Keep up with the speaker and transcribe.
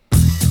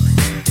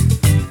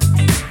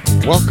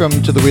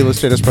Welcome to the Real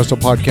Estate Espresso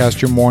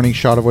Podcast, your morning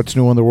shot of what's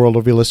new in the world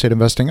of real estate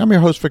investing. I'm your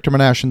host, Victor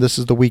Menashe, and this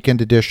is the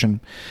weekend edition.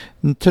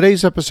 In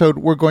today's episode,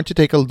 we're going to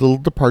take a little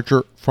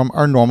departure from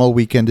our normal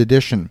weekend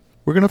edition.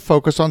 We're going to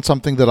focus on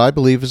something that I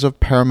believe is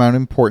of paramount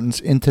importance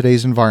in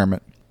today's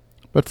environment.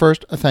 But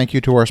first, a thank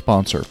you to our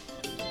sponsor.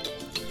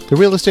 The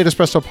Real Estate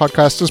Espresso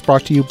Podcast is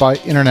brought to you by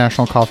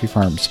International Coffee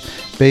Farms.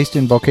 Based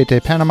in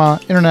Boquete, Panama,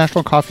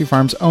 International Coffee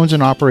Farms owns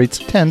and operates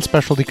 10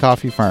 specialty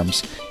coffee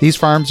farms. These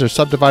farms are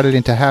subdivided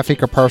into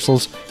half-acre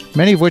parcels,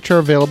 many of which are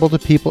available to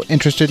people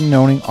interested in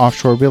owning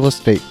offshore real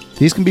estate.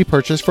 These can be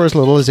purchased for as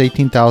little as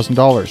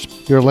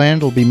 $18,000. Your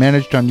land will be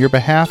managed on your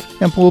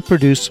behalf and will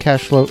produce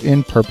cash flow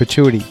in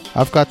perpetuity.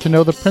 I've got to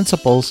know the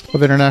principals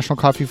of International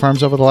Coffee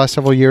Farms over the last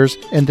several years,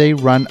 and they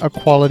run a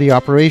quality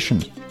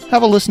operation.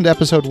 Have a listen to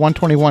episode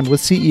 121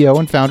 with CEO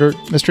and founder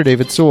Mr.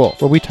 David Sewell,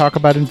 where we talk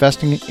about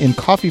investing in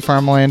coffee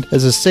farmland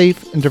as a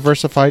safe and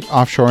diversified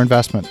offshore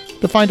investment.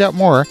 To find out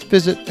more,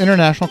 visit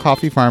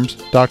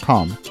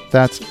internationalcoffeefarms.com.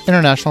 That's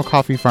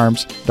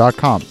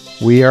internationalcoffeefarms.com.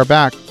 We are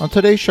back. On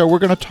today's show, we're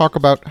going to talk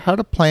about how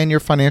to plan your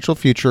financial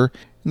future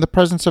in the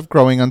presence of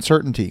growing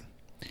uncertainty.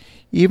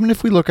 Even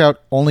if we look out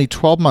only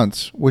 12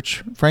 months,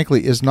 which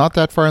frankly is not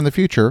that far in the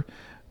future,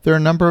 there are a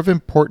number of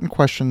important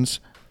questions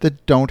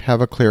that don't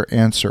have a clear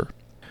answer.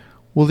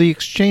 Will the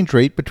exchange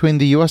rate between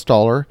the US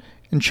dollar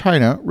and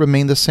China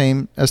remain the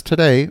same as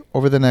today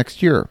over the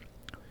next year?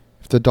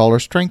 If the dollar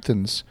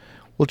strengthens,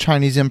 will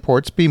Chinese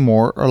imports be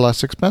more or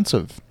less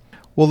expensive?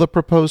 Will the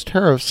proposed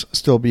tariffs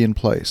still be in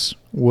place?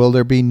 Will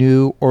there be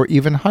new or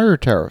even higher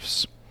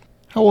tariffs?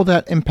 How will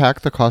that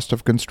impact the cost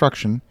of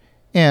construction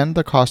and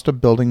the cost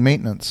of building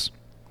maintenance?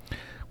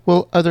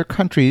 Will other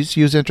countries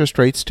use interest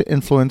rates to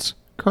influence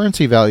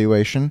currency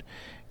valuation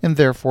and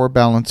therefore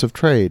balance of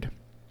trade?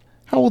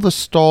 How will the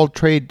stalled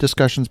trade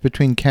discussions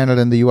between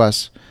Canada and the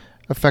U.S.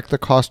 affect the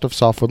cost of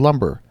softwood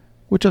lumber,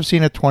 which have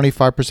seen a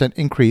 25%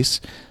 increase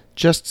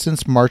just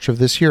since March of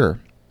this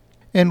year?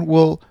 And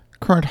will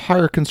current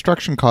higher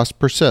construction costs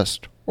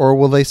persist, or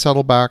will they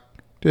settle back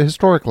to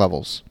historic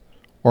levels,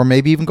 or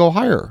maybe even go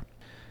higher?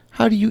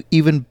 How do you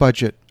even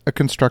budget a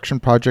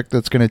construction project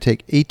that's going to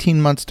take 18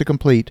 months to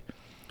complete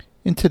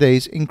in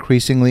today's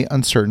increasingly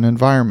uncertain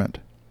environment?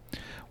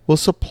 Will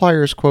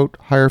suppliers quote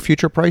higher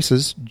future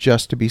prices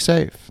just to be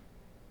safe?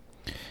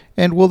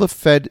 And will the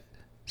Fed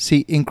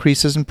see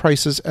increases in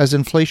prices as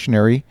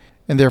inflationary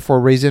and therefore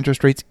raise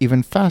interest rates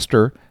even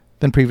faster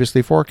than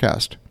previously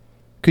forecast?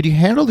 Could you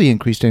handle the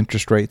increased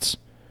interest rates?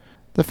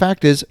 The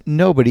fact is,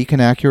 nobody can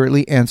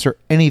accurately answer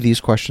any of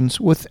these questions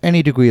with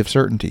any degree of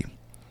certainty.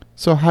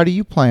 So how do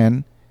you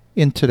plan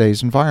in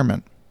today's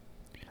environment?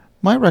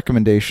 My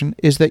recommendation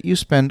is that you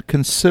spend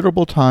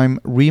considerable time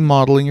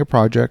remodeling your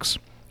projects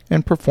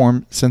and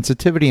perform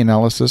sensitivity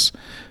analysis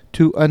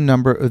to a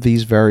number of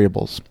these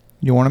variables.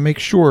 You want to make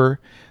sure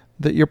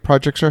that your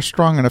projects are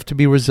strong enough to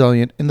be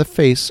resilient in the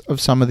face of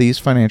some of these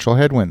financial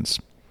headwinds.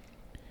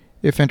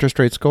 If interest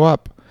rates go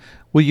up,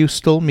 will you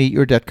still meet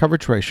your debt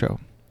coverage ratio?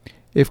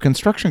 If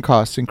construction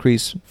costs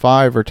increase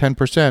 5 or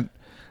 10%,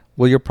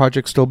 will your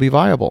project still be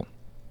viable?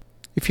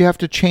 If you have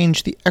to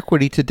change the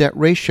equity to debt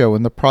ratio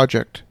in the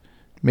project,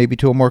 maybe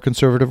to a more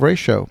conservative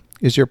ratio,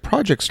 is your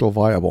project still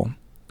viable?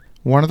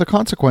 One of the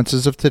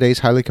consequences of today's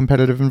highly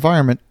competitive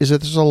environment is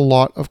that there's a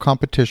lot of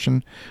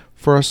competition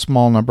for a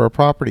small number of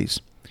properties.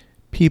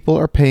 People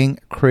are paying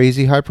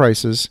crazy high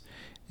prices,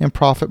 and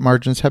profit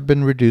margins have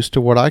been reduced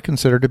to what I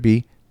consider to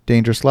be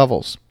dangerous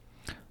levels.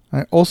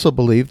 I also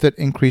believe that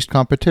increased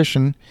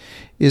competition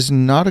is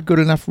not a good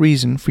enough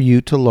reason for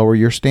you to lower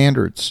your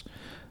standards.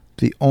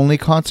 The only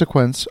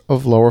consequence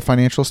of lower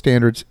financial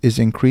standards is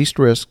increased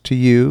risk to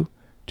you,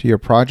 to your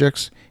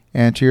projects,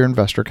 and to your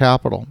investor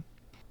capital.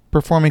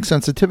 Performing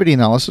sensitivity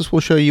analysis will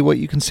show you what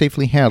you can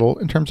safely handle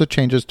in terms of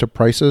changes to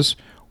prices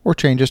or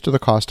changes to the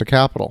cost of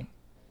capital.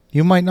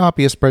 You might not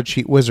be a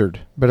spreadsheet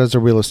wizard, but as a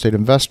real estate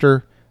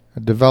investor, a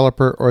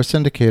developer, or a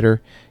syndicator,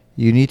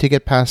 you need to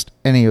get past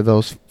any of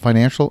those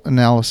financial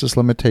analysis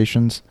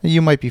limitations that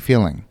you might be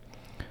feeling.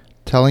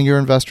 Telling your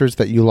investors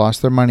that you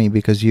lost their money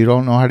because you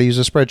don't know how to use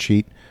a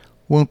spreadsheet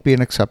won't be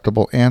an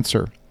acceptable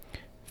answer.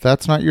 If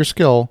that's not your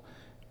skill,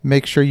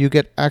 make sure you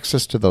get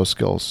access to those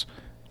skills,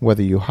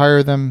 whether you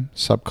hire them,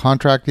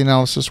 subcontract the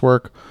analysis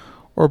work,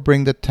 or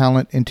bring the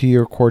talent into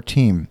your core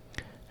team.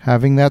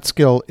 Having that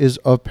skill is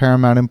of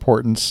paramount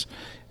importance,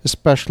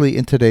 especially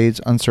in today's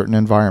uncertain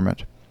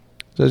environment.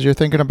 So as you're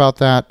thinking about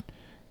that,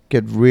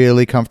 get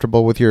really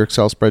comfortable with your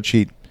Excel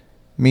spreadsheet.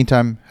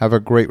 Meantime, have a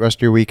great rest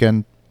of your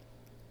weekend.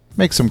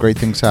 Make some great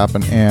things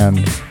happen,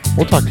 and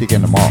we'll talk to you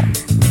again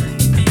tomorrow.